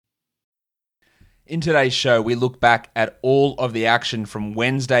In today's show, we look back at all of the action from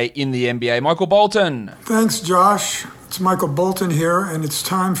Wednesday in the NBA. Michael Bolton. Thanks, Josh. It's Michael Bolton here, and it's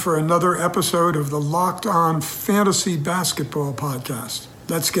time for another episode of the Locked On Fantasy Basketball Podcast.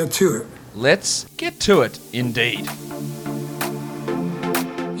 Let's get to it. Let's get to it, indeed.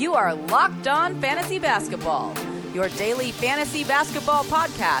 You are Locked On Fantasy Basketball, your daily fantasy basketball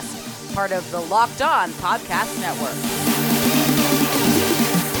podcast, part of the Locked On Podcast Network.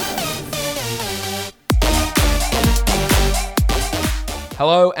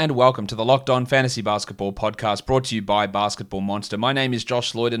 Hello and welcome to the Locked On Fantasy Basketball Podcast, brought to you by Basketball Monster. My name is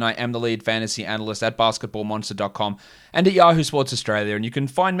Josh Lloyd and I am the lead fantasy analyst at basketballmonster.com and at Yahoo Sports Australia. And you can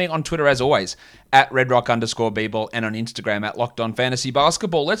find me on Twitter as always at redrock_bball and on Instagram at Locked On Fantasy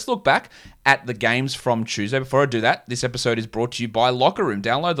Basketball. Let's look back at the games from Tuesday. Before I do that, this episode is brought to you by Locker Room.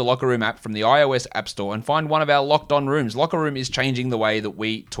 Download the Locker Room app from the iOS App Store and find one of our Locked On rooms. Locker Room is changing the way that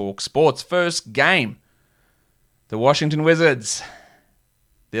we talk sports. First game, the Washington Wizards.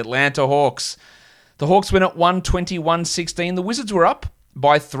 The Atlanta Hawks. The Hawks win at 120-116. The Wizards were up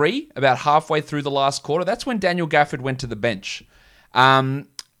by 3 about halfway through the last quarter. That's when Daniel Gafford went to the bench. And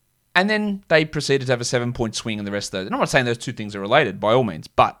then they proceeded to have a 7-point swing in the rest of those. And I'm not saying those two things are related by all means,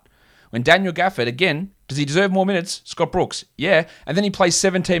 but when Daniel Gafford, again, does he deserve more minutes? Scott Brooks, yeah. And then he plays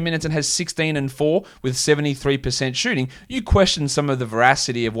 17 minutes and has 16 and 4 with 73% shooting. You question some of the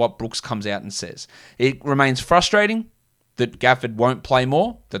veracity of what Brooks comes out and says. It remains frustrating that Gafford won't play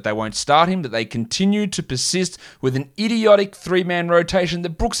more, that they won't start him, that they continue to persist with an idiotic 3-man rotation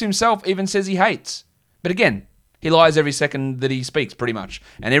that Brooks himself even says he hates. But again, he lies every second that he speaks, pretty much.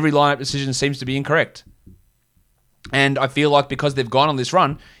 And every lineup decision seems to be incorrect. And I feel like because they've gone on this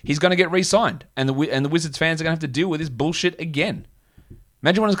run, he's going to get re-signed. And the Wizards fans are going to have to deal with this bullshit again.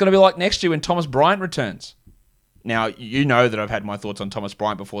 Imagine what it's going to be like next year when Thomas Bryant returns. Now, you know that I've had my thoughts on Thomas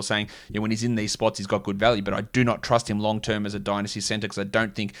Bryant before saying, when he's in these spots, he's got good value, but I do not trust him long-term as a dynasty center because I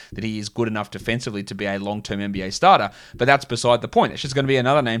don't think that he is good enough defensively to be a long-term NBA starter. But that's beside the point. It's just going to be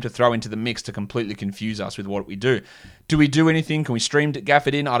another name to throw into the mix to completely confuse us with what we do. Do we do anything? Can we stream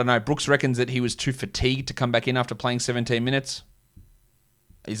Gafford in? I don't know. Brooks reckons that he was too fatigued to come back in after playing 17 minutes.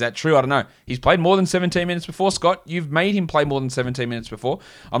 Is that true? I don't know. He's played more than 17 minutes before, Scott. You've made him play more than 17 minutes before.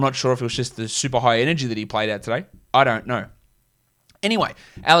 I'm not sure if it was just the super high energy that he played at today. I don't know. Anyway,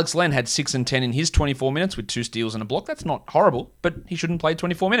 Alex Len had 6 and 10 in his 24 minutes with 2 steals and a block. That's not horrible, but he shouldn't play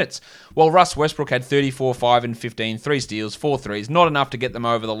 24 minutes. While Russ Westbrook had 34, 5 and 15, 3 steals, 4 threes. Not enough to get them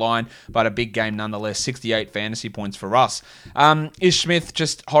over the line, but a big game nonetheless. 68 fantasy points for Russ. Ish Smith,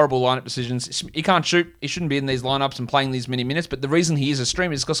 just horrible lineup decisions. He can't shoot. He shouldn't be in these lineups and playing these many minutes, but the reason he is a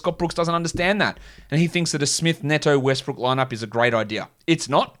streamer is because Scott Brooks doesn't understand that. And he thinks that a Smith, Neto, Westbrook lineup is a great idea. It's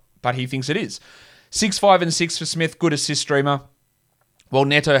not, but he thinks it is. 6, 5 and 6 for Smith. Good assist streamer. Well,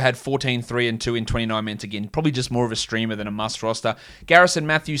 Neto had 14, 3 and 2 in 29 minutes again. Probably just more of a streamer than a must roster. Garrison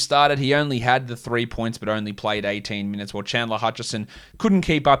Matthews started. He only had the 3 points, but only played 18 minutes. While Chandler Hutchison couldn't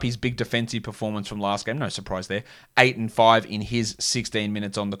keep up his big defensive performance from last game. No surprise there. 8 and 5 in his 16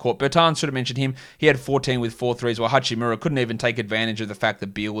 minutes on the court. Bertans, should have mentioned him. He had 14 with 4 threes, while Hachimura couldn't even take advantage of the fact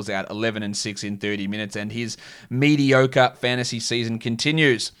that Beal was out 11 and 6 in 30 minutes, and his mediocre fantasy season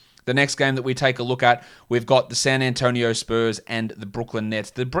continues. The next game that we take a look at, we've got the San Antonio Spurs and the Brooklyn Nets.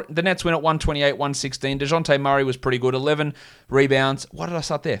 The Nets win at 128-116. DeJounte Murray was pretty good. 11 rebounds. What did I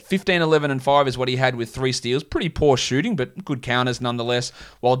start there? 15, 11, and 5 is what he had with 3 steals. Pretty poor shooting, but good counters nonetheless.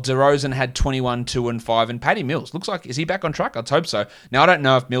 While DeRozan had 21, 2, and 5. And Patty Mills, looks like, is he back on track? Let's hope so. Now, I don't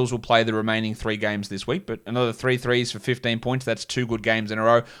know if Mills will play the remaining 3 games this week, but another 3 threes for 15 points. That's 2 good games in a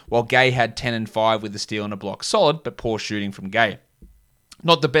row. While Gay had 10 and 5 with a steal and a block. Solid, but poor shooting from Gay.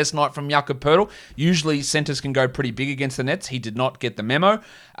 Not the best night from Jakob Poeltl. Usually centers can go pretty big against the Nets. He did not get the memo.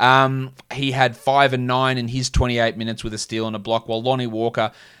 He had 5 and 9 in his 28 minutes with a steal and a block, while Lonnie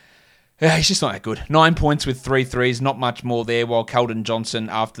Walker, he's just not that good. 9 points with 3 threes, not much more there, while Keldon Johnson,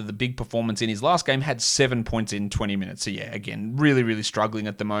 after the big performance in his last game, had 7 points in 20 minutes. So yeah, again, really, really struggling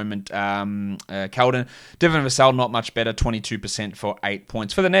at the moment. Keldon. Devin Vassell, not much better, 22% for 8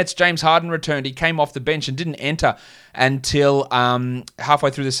 points. For the Nets, James Harden returned. He came off the bench and didn't enter until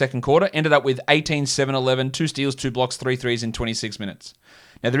halfway through the second quarter. Ended up with 18, 7, 11, 2 steals, 2 blocks, 3 threes in 26 minutes.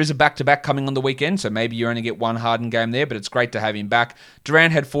 Now, there is a back-to-back coming on the weekend, so maybe you only get one Harden game there, but it's great to have him back.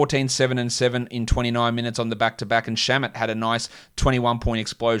 Durant had 14, 7, and 7 in 29 minutes on the back-to-back, and Shamet had a nice 21-point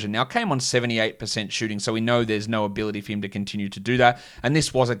explosion. Now, came on 78% shooting, so we know there's no ability for him to continue to do that, and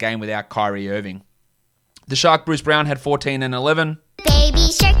this was a game without Kyrie Irving. The Shark, Bruce Brown, had 14 and 11. Baby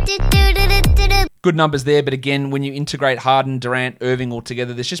Shark, good numbers there, but again, when you integrate Harden, Durant, Irving all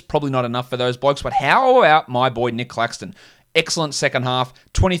together, there's just probably not enough for those blokes. But how about my boy Nick Claxton? Excellent second half,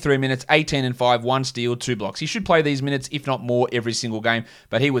 23 minutes, 18 and 5, 1 steal, 2 blocks. He should play these minutes, if not more, every single game,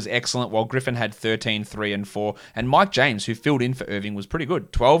 but he was excellent, while Griffin had 13, 3 and 4. And Mike James, who filled in for Irving, was pretty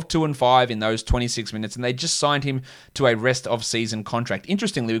good. 12, 2 and 5 in those 26 minutes, and they just signed him to a rest of season contract.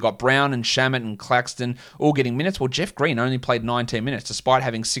 Interestingly, we got Brown and Shamet and Claxton all getting minutes, while Jeff Green only played 19 minutes, despite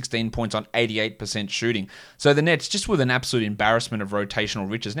having 16 points on 88% shooting. So the Nets, just with an absolute embarrassment of rotational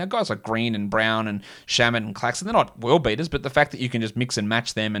riches. Now, guys like Green and Brown and Shamet and Claxton, they're not world beaters, but the fact that you can just mix and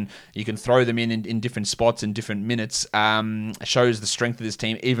match them and you can throw them in different spots in different minutes shows the strength of this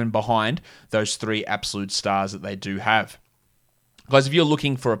team, even behind those 3 absolute stars that they do have. Guys, if you're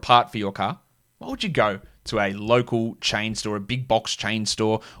looking for a part for your car, why would you go to a local chain store, a big box chain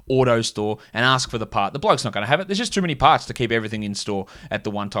store, auto store, and ask for the part? The bloke's not going to have it. There's just too many parts to keep everything in store at the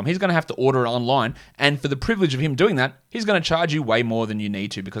one time. He's going to have to order it online, and for the privilege of him doing that, he's going to charge you way more than you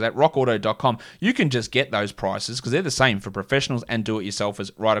need to, because at rockauto.com, you can just get those prices, because they're the same for professionals and do-it-yourselfers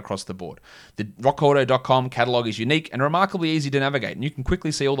right across the board. The rockauto.com catalog is unique and remarkably easy to navigate, and you can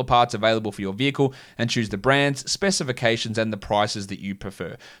quickly see all the parts available for your vehicle and choose the brands, specifications, and the prices that you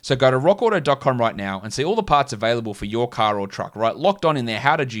prefer. So go to rockauto.com right now and see all the parts available for your car or truck, right? Locked on in there,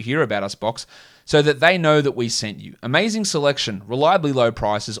 how did you hear about us box, so that they know that we sent you. Amazing selection, reliably low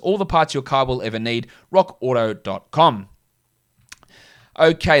prices, all the parts your car will ever need, rockauto.com.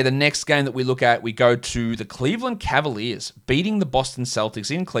 Okay, the next game that we look at, we go to the Cleveland Cavaliers beating the Boston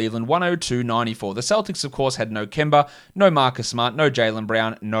Celtics in Cleveland 102-94. The Celtics, of course, had no Kemba, no Marcus Smart, no Jaylen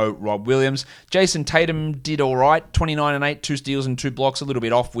Brown, no Rob Williams. Jason Tatum did all right, 29 and 8, 2 steals and 2 blocks, a little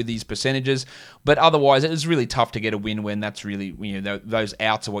bit off with his percentages, but otherwise it was really tough to get a win when that's really, those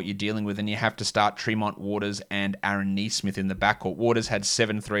outs are what you're dealing with, and you have to start Tremont Waters and Aaron Nesmith in the backcourt. Waters had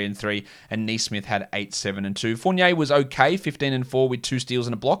 7, 3 and 3, and Nesmith had 8, 7 and 2. Fournier was okay, 15 and 4 with 2 steals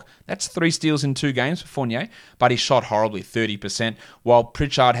and a block. That's 3 steals in 2 games for Fournier, but he shot horribly, 30%, while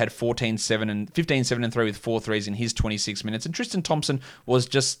Pritchard had 15, 7 and 3 with 4 threes in his 26 minutes, and Tristan Thompson was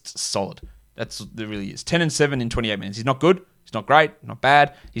just solid. There really is. 10 and 7 in 28 minutes. He's not good. He's not great, not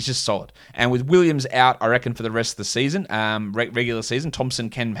bad. He's just solid. And with Williams out, I reckon for the rest of the season, regular season, Thompson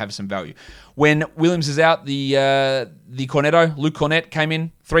can have some value. When Williams is out, the Cornetto, Luke Cornett, came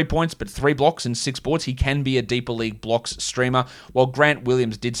in, 3 points, but 3 blocks and 6 boards. He can be a deeper league blocks streamer. While Grant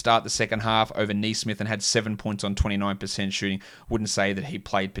Williams did start the second half over Nesmith and had 7 points on 29% shooting. Wouldn't say that he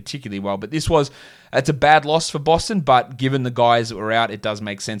played particularly well, but it's a bad loss for Boston, but given the guys that were out, it does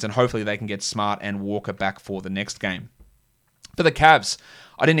make sense, and hopefully they can get Smart and Walker back for the next game. For the Cavs,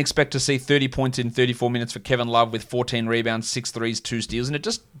 I didn't expect to see 30 points in 34 minutes for Kevin Love with 14 rebounds, 6 threes, 2 steals, and it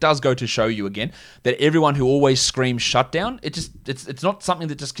just does go to show you again that everyone who always screams shutdown, it's not something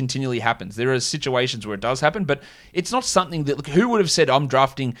that just continually happens. There are situations where it does happen, but it's not something that, who would have said I'm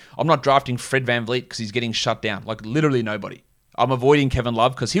not drafting Fred VanVleet because he's getting shut down? Like, literally nobody. I'm avoiding Kevin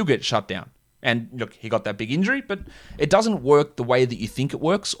Love because he'll get shut down. And look, he got that big injury, but it doesn't work the way that you think it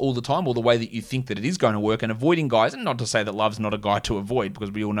works all the time, or the way that you think that it is going to work. And avoiding guys, and not to say that Love's not a guy to avoid,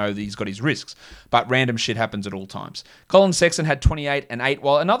 because we all know that he's got his risks, but random shit happens at all times. Colin Sexton had 28 and 8,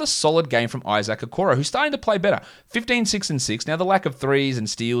 while another solid game from Isaac Okoro, who's starting to play better. 15, 6 and 6. Now, the lack of threes and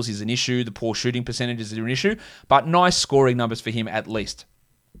steals is an issue. The poor shooting percentages are an issue, but nice scoring numbers for him at least.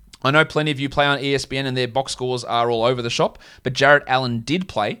 I know plenty of you play on ESPN and their box scores are all over the shop, but Jarrett Allen did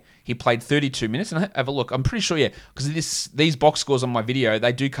play. He played 32 minutes, and have a look. I'm pretty sure, because these box scores on my video,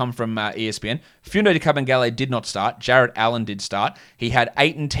 they do come from ESPN. Fundo Kabengele did not start. Jarrett Allen did start. He had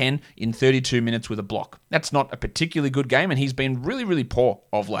 8 and 10 in 32 minutes with a block. That's not a particularly good game, and he's been really, really poor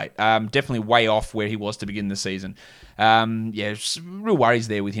of late. Definitely way off where he was to begin the season. Real worries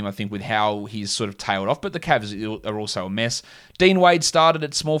there with him, I think, with how he's sort of tailed off. But the Cavs are also a mess. Dean Wade started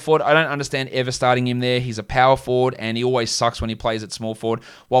at small forward. I don't understand ever starting him there. He's a power forward, and he always sucks when he plays at small forward.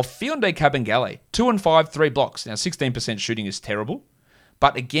 While Fionde Kabengele, 2 and 5, 3 blocks. Now, 16% shooting is terrible.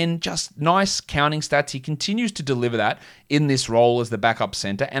 But again, just nice counting stats. He continues to deliver that in this role as the backup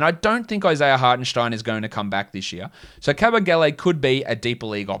center. And I don't think Isaiah Hartenstein is going to come back this year. So Kabengele could be a deeper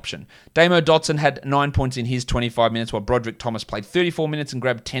league option. Damo Dotson had 9 points in his 25 minutes, while Broderick Thomas played 34 minutes and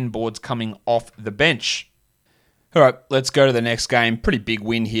grabbed 10 boards coming off the bench. All right, let's go to the next game. Pretty big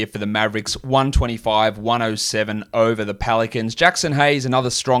win here for the Mavericks. 125-107 over the Pelicans. Jackson Hayes,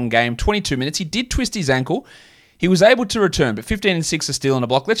 another strong game. 22 minutes. He did twist his ankle. He was able to return, but 15 and 6 are still in a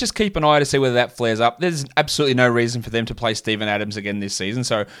block. Let's just keep an eye to see whether that flares up. There's absolutely no reason for them to play Steven Adams again this season.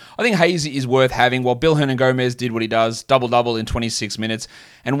 So I think Hayes is worth having. While Bill Hernan-Gomez did what he does, double-double in 26 minutes.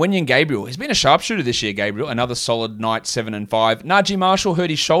 And Wenyen Gabriel, he's been a sharpshooter this year, Gabriel. Another solid night, 7 and 5. Najee Marshall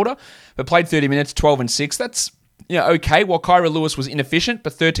hurt his shoulder, but played 30 minutes, 12 and 6. That's okay. While Kyra Lewis was inefficient,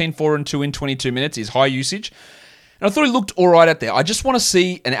 but 13, 4 and 2 in 22 minutes is high usage. And I thought he looked all right out there. I just want to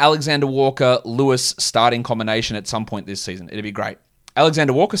see an Alexander Walker-Lewis starting combination at some point this season. It'd be great.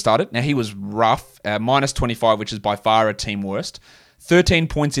 Alexander Walker started. Now, he was rough, minus 25, which is by far a team worst. 13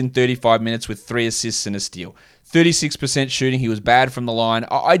 points in 35 minutes with 3 assists and a steal. 36% shooting. He was bad from the line.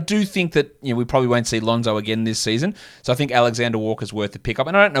 I do think that we probably won't see Lonzo again this season. So I think Alexander Walker's worth the pickup.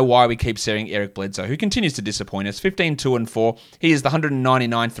 And I don't know why we keep seeing Eric Bledsoe, who continues to disappoint us. 15-2-4. He is the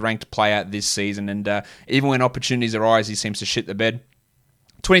 199th ranked player this season. And even when opportunities arise, he seems to shit the bed.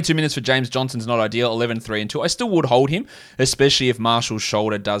 22 minutes for James Johnson's not ideal, 11-3-2. I still would hold him, especially if Marshall's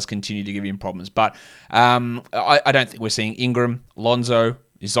shoulder does continue to give him problems. But I don't think we're seeing Ingram, Lonzo,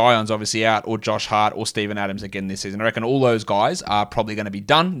 Zion's obviously out, or Josh Hart, or Steven Adams again this season. I reckon all those guys are probably going to be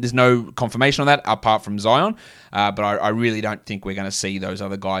done. There's no confirmation on that apart from Zion, but I really don't think we're going to see those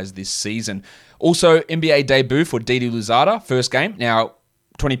other guys this season. Also, NBA debut for Didi Louzada, first game. Now,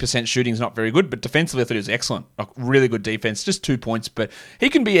 20% shooting is not very good, but defensively I thought he was excellent. Like, really good defense, just 2 points. But he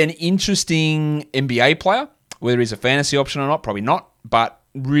can be an interesting NBA player, whether he's a fantasy option or not, probably not. But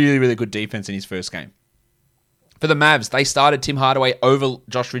really, really good defense in his first game. For the Mavs, they started Tim Hardaway over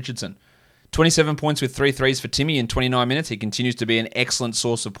Josh Richardson. 27 points with 3 threes for Timmy in 29 minutes. He continues to be an excellent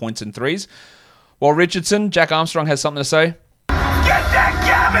source of points and threes. While Richardson, Jack Armstrong has something to say. Get that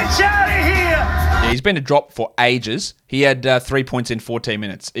garbage out of here! Yeah, he's been a drop for ages. He had 3 points in 14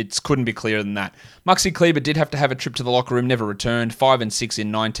 minutes. It couldn't be clearer than that. Maxi Kleber did have to have a trip to the locker room, never returned. 5 and 6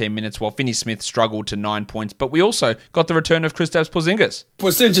 in 19 minutes, while Finney Smith struggled to 9 points. But we also got the return of Kristaps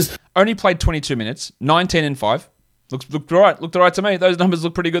Porzingis. Only played 22 minutes, 19 and 5. Looked all right. Looked all right to me. Those numbers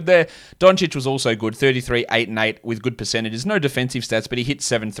look pretty good there. Doncic was also good. 33, 8 and 8 with good percentages. No defensive stats, but he hit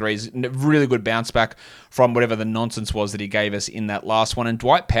 7 threes. Really good bounce back from whatever the nonsense was that he gave us in that last one. And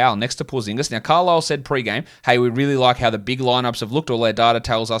Dwight Powell next to Porzingis. Now, Carlisle said pre-game, hey, we really like how the big lineups have looked. All their data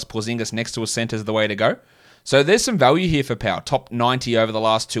tells us Porzingis next to a center is the way to go. So there's some value here for Powell. Top 90 over the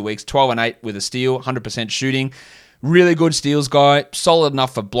last 2 weeks. 12 and 8 with a steal. 100% shooting. Really good steals guy. Solid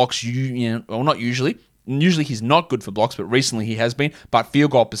enough for blocks. Well, not usually. Usually he's not good for blocks, but recently he has been. But field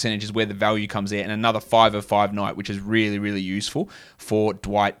goal percentage is where the value comes there. And another 5 of 5 night, which is really, really useful for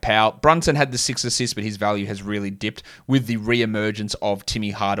Dwight Powell. Brunson had the 6 assists, but his value has really dipped with the re-emergence of Timmy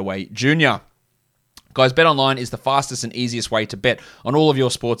Hardaway Jr. Guys, BetOnline is the fastest and easiest way to bet on all of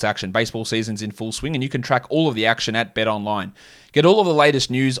your sports action. Baseball season's in full swing, and you can track all of the action at BetOnline. Get all of the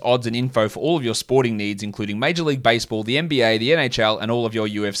latest news, odds, and info for all of your sporting needs, including Major League Baseball, the NBA, the NHL, and all of your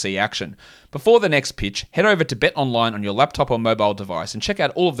UFC action. Before the next pitch, head over to BetOnline on your laptop or mobile device and check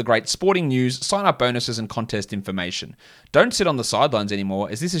out all of the great sporting news, sign-up bonuses, and contest information. Don't sit on the sidelines anymore,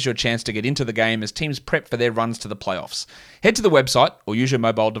 as this is your chance to get into the game as teams prep for their runs to the playoffs. Head to the website or use your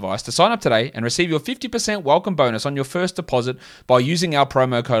mobile device to sign up today and receive your 50% welcome bonus on your first deposit by using our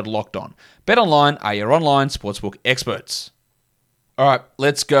promo code LOCKEDON. BetOnline are your online sportsbook experts. All right,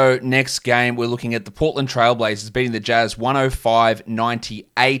 let's go next game. We're looking at the Portland Trailblazers beating the Jazz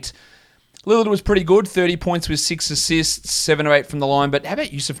 105-98. Lillard was pretty good, 30 points with 6 assists, 7 or 8 from the line. But how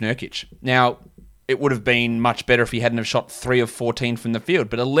about Yusuf Nurkic? Now, it would have been much better if he hadn't have shot 3 of 14 from the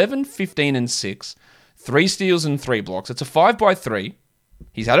field. But 11, 15, and 6, 3 steals and 3 blocks. It's a 5x3.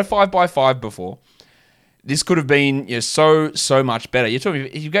 He's had a 5x5 before. This could have been so much better. You're talking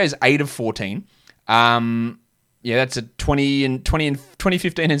if you goes 8 of 14. That's a 20,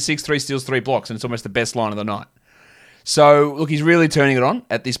 15, and 6, 3 steals, 3 blocks, and it's almost the best line of the night. So, look, he's really turning it on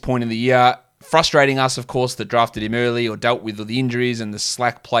at this point in the year. Frustrating us, of course, that drafted him early or dealt with the injuries and the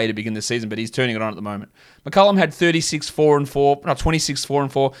slack play to begin the season, but he's turning it on at the moment. McCollum had 26, 4 and 4,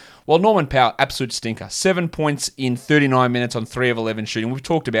 while Norman Powell, absolute stinker. 7 points in 39 minutes on 3 of 11 shooting. We've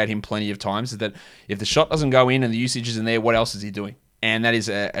talked about him plenty of times, that if the shot doesn't go in and the usage isn't there, what else is he doing? And that is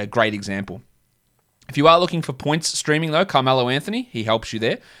a great example. If you are looking for points streaming, though, Carmelo Anthony, he helps you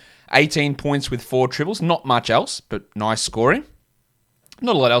there. 18 points with 4 triples. Not much else, but nice scoring.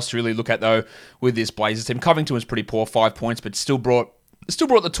 Not a lot else to really look at, though, with this Blazers team. Covington was pretty poor, 5 points, but still brought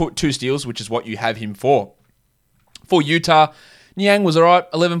the 2 steals, which is what you have him for. For Utah, Niang was all right,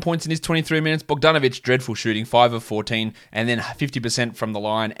 11 points in his 23 minutes. Bogdanovic, dreadful shooting, 5 of 14, and then 50% from the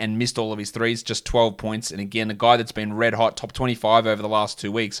line and missed all of his threes, just 12 points. And again, a guy that's been red hot, top 25 over the last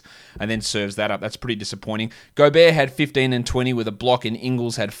 2 weeks, and then serves that up. That's pretty disappointing. Gobert had 15 and 20 with a block, and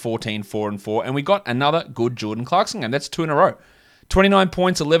Ingles had 14, 4 and 4. And we got another good Jordan Clarkson game. That's 2 in a row. 29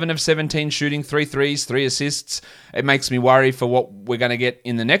 points, 11 of 17 shooting, 3 threes, 3 assists. It makes me worry for what we're going to get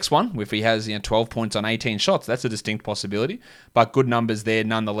in the next one. If he has 12 points on 18 shots, that's a distinct possibility. But good numbers there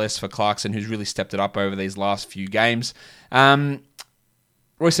nonetheless for Clarkson, who's really stepped it up over these last few games. Royce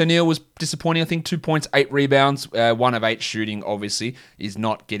O'Neal was disappointing, I think. 2 points, 8 rebounds, 1 of 8 shooting, obviously, is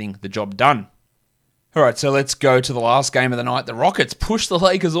not getting the job done. All right, so let's go to the last game of the night. The Rockets push the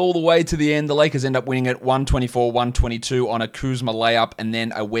Lakers all the way to the end. The Lakers end up winning it 124-122 on a Kuzma layup and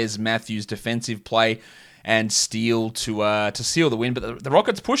then a Wes Matthews defensive play and steal to seal the win. But the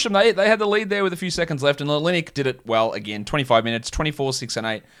Rockets pushed them. They had the lead there with a few seconds left, and Olynyk did it well again. 25 minutes, 24, 6, and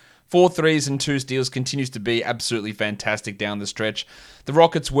 8. 4 threes and 2 steals, continues to be absolutely fantastic down the stretch. The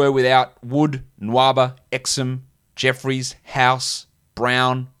Rockets were without Wood, Nwaba, Exum, Jeffries, House,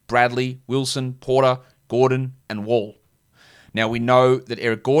 Brown, Bradley, Wilson, Porter, Gordon, and Wall. Now, we know that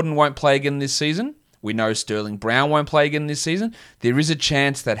Eric Gordon won't play again this season. We know Sterling Brown won't play again this season. There is a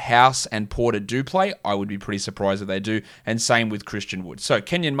chance that House and Porter do play. I would be pretty surprised if they do. And same with Christian Wood. So,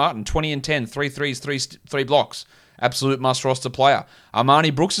 Kenyon Martin, 20 and 10, 3 threes, 3 blocks. Absolute must-roster player.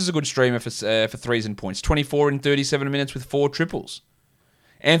 Armani Brooks is a good streamer for threes and points. 24 in 37 minutes with 4 triples.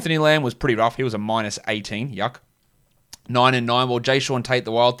 Anthony Lamb was pretty rough. He was a minus 18. Yuck. 9 and 9, while Jayshawn Tate,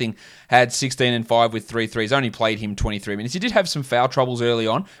 the Wild Thing, had 16 and 5 with 3 threes. Only played him 23 minutes. He did have some foul troubles early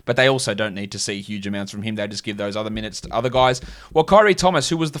on, but they also don't need to see huge amounts from him. They just give those other minutes to other guys. While Kyrie Thomas,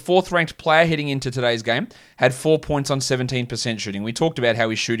 who was the 4th ranked player heading into today's game, had 4 points on 17% shooting. We talked about how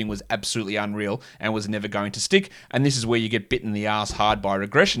his shooting was absolutely unreal and was never going to stick, and this is where you get bitten in the ass hard by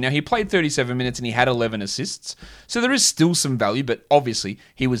regression. Now, he played 37 minutes and he had 11 assists, so there is still some value, but obviously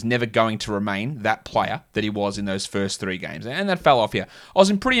he was never going to remain that player that he was in those first 3 games, and that fell off here. I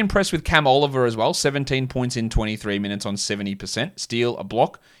was pretty impressed with Cam Oliver as well. 17 points in 23 minutes on 70%. Steal, a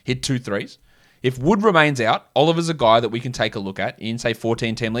block, hit 2 threes. If Wood remains out, Oliver's a guy that we can take a look at in, say,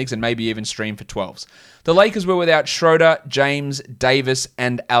 14-team leagues and maybe even stream for 12s. The Lakers were without Schroeder, James, Davis,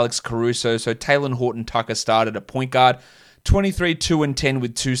 and Alex Caruso, so Talen Horton-Tucker started at point guard. 23, 2, and 10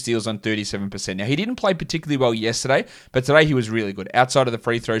 with 2 steals on 37%. Now, he didn't play particularly well yesterday, but today he was really good. Outside of the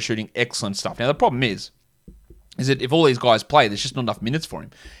free throw shooting, excellent stuff. Now, the problem is that if all these guys play, there's just not enough minutes for him.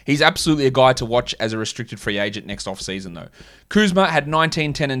 He's absolutely a guy to watch as a restricted free agent next offseason, though. Kuzma had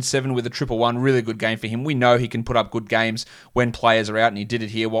 19, 10, and 7 with a 1-1. Really good game for him. We know he can put up good games when players are out, and he did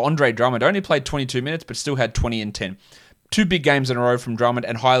it here. While Andre Drummond only played 22 minutes, but still had 20 and 10. 2 big games in a row from Drummond,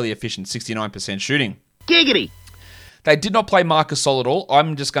 and highly efficient, 69% shooting. Giggity! They did not play Marc Gasol at all.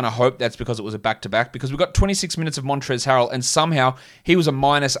 I'm just going to hope that's because it was a back-to-back, because we got 26 minutes of Montrezl Harrell, and somehow he was a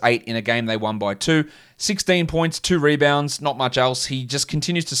minus 8 in a game they won by 2. 16 points, 2 rebounds, not much else. He just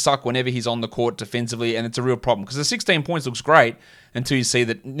continues to suck whenever he's on the court defensively, and it's a real problem, because the 16 points looks great until you see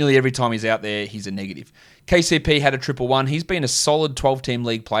that nearly every time he's out there, he's a negative. KCP had a 1-1. He's been a solid 12-team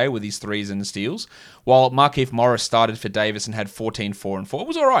league player with his threes and steals, while Markieff Morris started for Davis and had 14, 4, and 4. It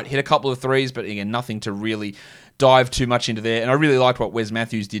was all right. Hit a couple of threes, but again, nothing to really dive too much into there. And I really liked what Wes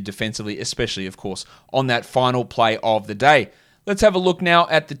Matthews did defensively, especially, of course, on that final play of the day. Let's have a look now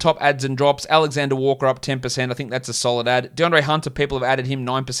at the top adds and drops. Alexander Walker up 10%. I think that's a solid ad. DeAndre Hunter, people have added him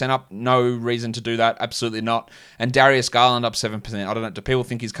 9% up. No reason to do that. Absolutely not. And Darius Garland up 7%. I don't know. Do people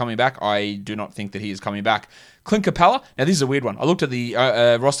think he's coming back? I do not think that he is coming back. Clint Capella. Now, this is a weird one. I looked at the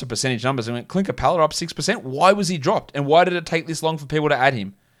roster percentage numbers and went, Clint Capella up 6%. Why was he dropped? And why did it take this long for people to add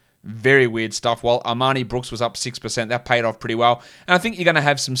him? Very weird stuff. While Armani Brooks was up 6%, that paid off pretty well. And I think you're going to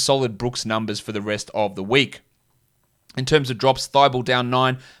have some solid Brooks numbers for the rest of the week. In terms of drops, Thibault down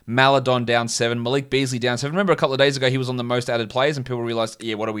 9, Maladon down 7, Malik Beasley down 7. Remember a couple of days ago he was on the most added players and people realized,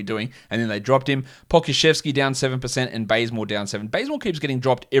 yeah, what are we doing? And then they dropped him. Pokusevski down 7% and Bazemore down 7. Bazemore keeps getting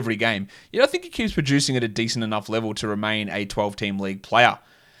dropped every game. Yet I think he keeps producing at a decent enough level to remain a 12-team league player.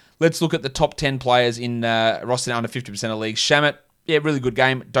 Let's look at the top 10 players in rostered under 50% of leagues. Shamet, yeah, really good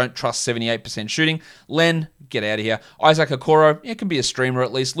game. Don't trust 78% shooting. Len, get out of here. Isaac Okoro, yeah, can be a streamer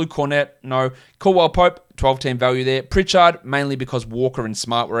at least. Luke Cornett, no. Caldwell Pope, 12-team value there. Pritchard, mainly because Walker and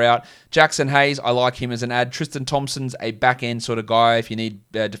Smart were out. Jackson Hayes, I like him as an ad. Tristan Thompson's a back-end sort of guy if you need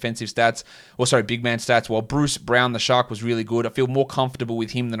defensive stats. Big man stats. While Bruce Brown, the Shark, was really good. I feel more comfortable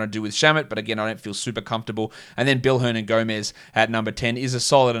with him than I do with Shamet, but again, I don't feel super comfortable. And then Bill Hernan-Gomez at number 10 is a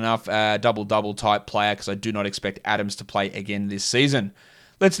solid enough double-double type player because I do not expect Adams to play again this season.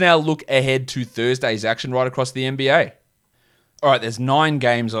 Let's now look ahead to Thursday's action right across the NBA. All right, there's 9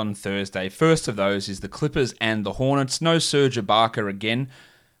 games on Thursday. First of those is the Clippers and the Hornets. No Serge Ibaka again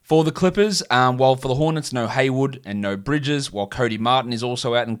for the Clippers, while for the Hornets, no Haywood and no Bridges, while Cody Martin is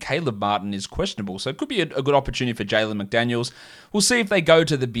also out and Caleb Martin is questionable. So it could be a good opportunity for Jalen McDaniels. We'll see if they go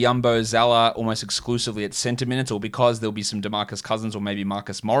to the Biyombo Zala almost exclusively at center minutes, or because there'll be some DeMarcus Cousins or maybe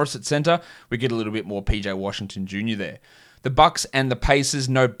Marcus Morris at center, we get a little bit more PJ Washington Jr. there. The Bucks and the Pacers,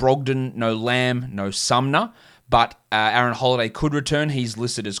 no Brogdon, no Lamb, no Sumner. But Aaron Holiday could return. He's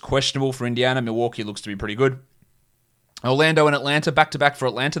listed as questionable for Indiana. Milwaukee looks to be pretty good. Orlando and Atlanta, back-to-back for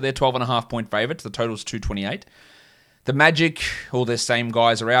Atlanta. They're 12.5-point favorites. The total's 228. The Magic, all their same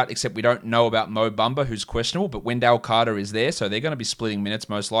guys are out, except we don't know about Mo Bamba, who's questionable, but Wendell Carter is there, so they're going to be splitting minutes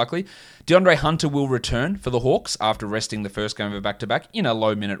most likely. DeAndre Hunter will return for the Hawks after resting the first game of a back-to-back, in a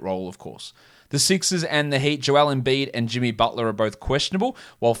low-minute role, of course. The Sixers and the Heat, Joel Embiid and Jimmy Butler are both questionable,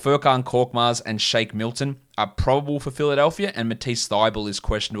 while Furkan Korkmaz and Shake Milton are probable for Philadelphia, and Matisse Thybulle is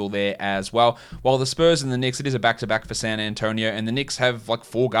questionable there as well. While the Spurs and the Knicks, it is a back-to-back for San Antonio, and the Knicks have like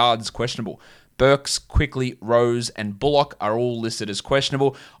 4 guards questionable. Burks, Quickly, Rose, and Bullock are all listed as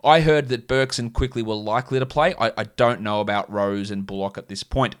questionable. I heard that Burks and Quickly were likely to play. I don't know about Rose and Bullock at this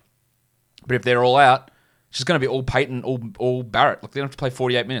point. But if they're all out, it's just going to be all Peyton, all Barrett. Look, they don't have to play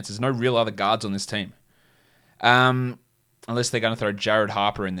 48 minutes. There's no real other guards on this team. Unless they're going to throw Jared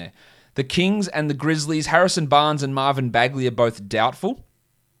Harper in there. The Kings and the Grizzlies, Harrison Barnes and Marvin Bagley are both doubtful.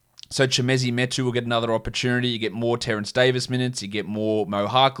 So Chimezie Metu will get another opportunity. You get more Terrence Davis minutes. You get more Mo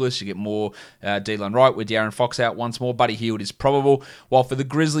Harkless. You get more Delon Wright with De'Aaron Fox out once more. Buddy Hield is probable. While for the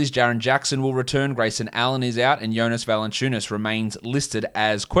Grizzlies, Jaren Jackson will return. Grayson Allen is out. And Jonas Valanciunas remains listed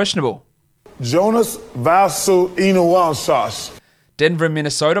as questionable. Jonas Valanciunas. Denver and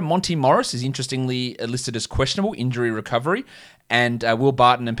Minnesota, Monty Morris is interestingly listed as questionable, injury recovery, and Will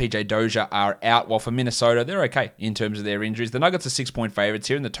Barton and PJ Dozier are out, while for Minnesota, they're okay in terms of their injuries. The Nuggets are 6-point favorites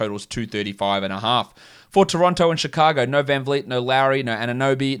here, and the total's 235.5. For Toronto and Chicago, no Van Vliet, no Lowry, no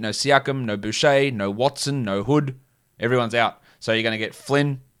Anunoby, no Siakam, no Boucher, no Watson, no Hood. Everyone's out. So you're going to get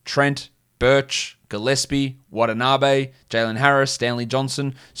Flynn, Trent, Birch, Gillespie, Watanabe, Jalen Harris, Stanley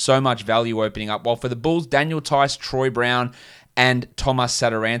Johnson. So much value opening up. While for the Bulls, Daniel Tice, Troy Brown, and Tomas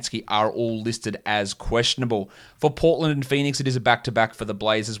Satoransky are all listed as questionable. For Portland and Phoenix, it is a back-to-back for the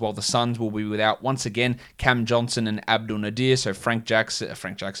Blazers, while the Suns will be without, once again, Cam Johnson and Abdul Nadir. So Frank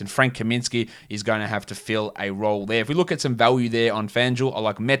Kaminsky is going to have to fill a role there. If we look at some value there on FanDuel, I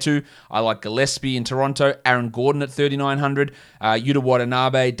like Metu, I like Gillespie in Toronto, Aaron Gordon at 3,900, Yuta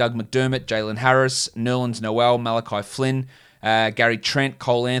Watanabe, Doug McDermott, Jalen Harris, Nerlens Noel, Malachi Flynn, Gary Trent,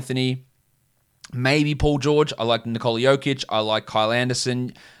 Cole Anthony, maybe Paul George. I like Nikola Jokic. I like Kyle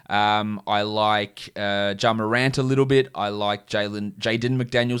Anderson. I like Ja Morant a little bit. I like Jaden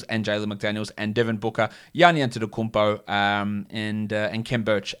McDaniels and Jalen McDaniels and Devin Booker, Giannis Antetokounmpo, and Kem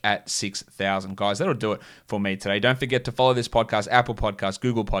Birch at 6,000. Guys, that'll do it for me today. Don't forget to follow this podcast, Apple Podcasts,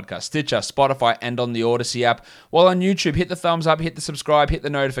 Google Podcasts, Stitcher, Spotify, and on the Odyssey app. While on YouTube, hit the thumbs up, hit the subscribe, hit the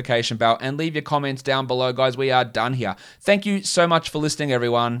notification bell, and leave your comments down below. Guys, we are done here. Thank you so much for listening,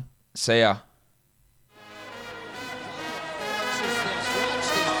 everyone. See ya.